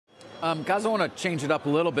Guys, I want to change it up a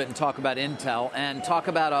little bit and talk about Intel and talk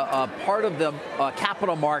about a part of the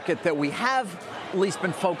capital market that we have at least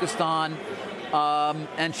been focused on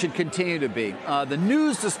and should continue to be. The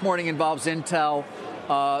news this morning involves Intel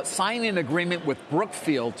signing an agreement with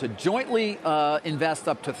Brookfield to jointly invest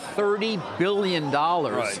up to $30 billion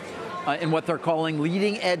in what they're calling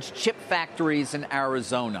leading-edge chip factories in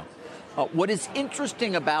Arizona. What is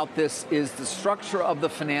interesting about this is the structure of the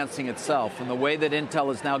financing itself and the way that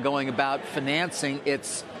Intel is now going about financing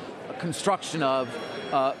its construction of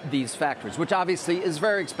these factories, which obviously is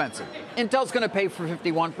very expensive. Intel's going to pay for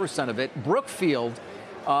 51% of it. Brookfield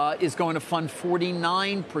is going to fund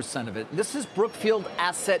 49% of it. This is Brookfield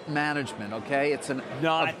Asset Management, okay? It's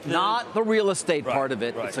not the real estate part of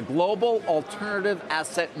it. It's a global alternative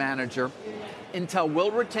asset manager. Intel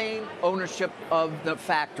will retain ownership of the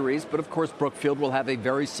factories, but of course Brookfield will have a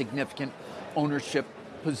very significant ownership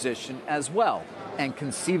position as well, and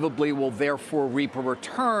conceivably will therefore reap a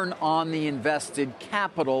return on the invested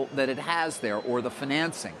capital that it has there, or the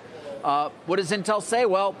financing. What does Intel say?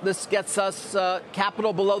 Well, this gets us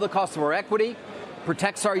capital below the cost of our equity,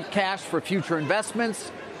 protects our cash for future investments,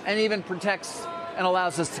 and even protects and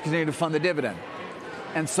allows us to continue to fund the dividend.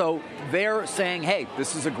 And so they're saying, hey,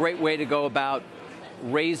 this is a great way to go about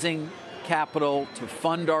raising capital to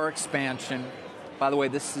fund our expansion. By the way,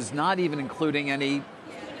 this is not even including any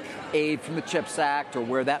aid from the CHIPS Act or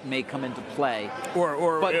where that may come into play.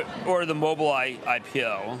 Or the Mobileye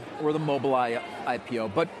IPO. Or the Mobileye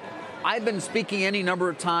IPO. But I've been speaking any number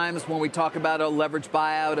of times when we talk about a leveraged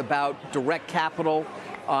buyout, about direct capital,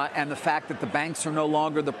 and the fact that the banks are no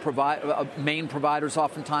longer the main providers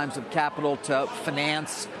oftentimes of capital to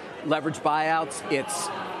finance leveraged buyouts. It's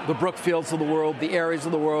the Brookfields of the world, the Ares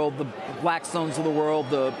of the world, the Blackstones of the world,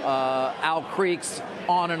 the Owl Creeks,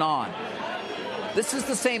 on and on. This is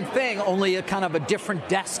the same thing, only a kind of a different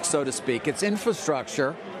desk, so to speak. It's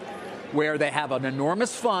infrastructure where they have an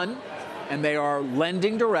enormous fund and they are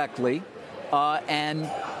lending directly and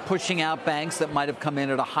pushing out banks that might have come in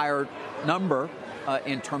at a higher number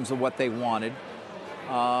in terms of what they wanted,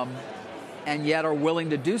 and yet are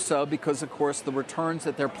willing to do so because, of course, the returns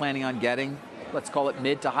that they're planning on getting, let's call it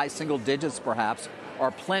mid to high single digits perhaps,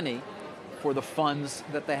 are plenty for the funds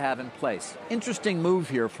that they have in place. Interesting move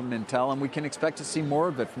here from Intel, and we can expect to see more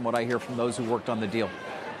of it from what I hear from those who worked on the deal.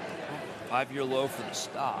 5-year low for the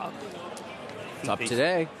stock. It's up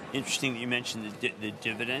today. Interesting that you mentioned the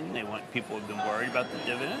dividend. People have been worried about the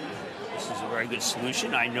dividend. This is a very good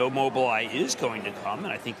solution. I know Mobileye is going to come,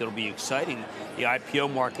 and I think it'll be exciting. The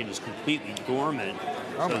IPO market is completely dormant.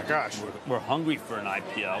 Oh, my gosh. We're hungry for an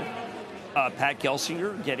IPO. Pat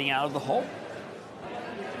Gelsinger getting out of the hole.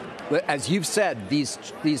 As you've said, these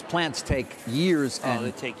plants take years and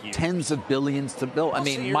they take years. Tens of billions to build. I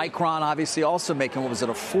mean, Micron obviously also making, what was it,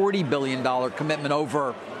 a $40 billion commitment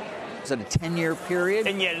over, is it a 10-year period?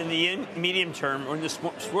 And yet in the medium term, or in the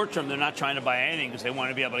short term, they're not trying to buy anything because they want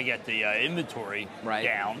to be able to get the inventory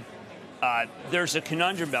down. There's a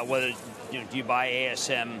conundrum about whether, do you buy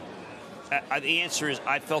ASM? The answer is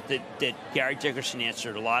I felt that Gary Dickerson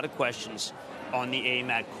answered a lot of questions on the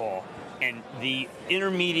AMAT call. And the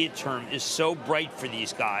intermediate term is so bright for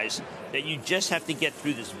these guys that you just have to get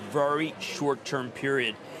through this very short-term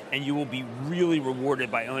period, and you will be really rewarded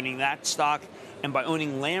by owning that stock and by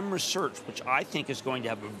owning Lam Research, which I think is going to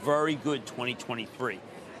have a very good 2023.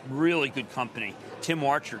 Really good company. Tim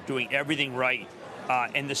Archer doing everything right.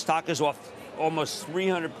 And the stock is off almost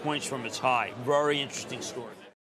 300 points from its high. Very interesting story.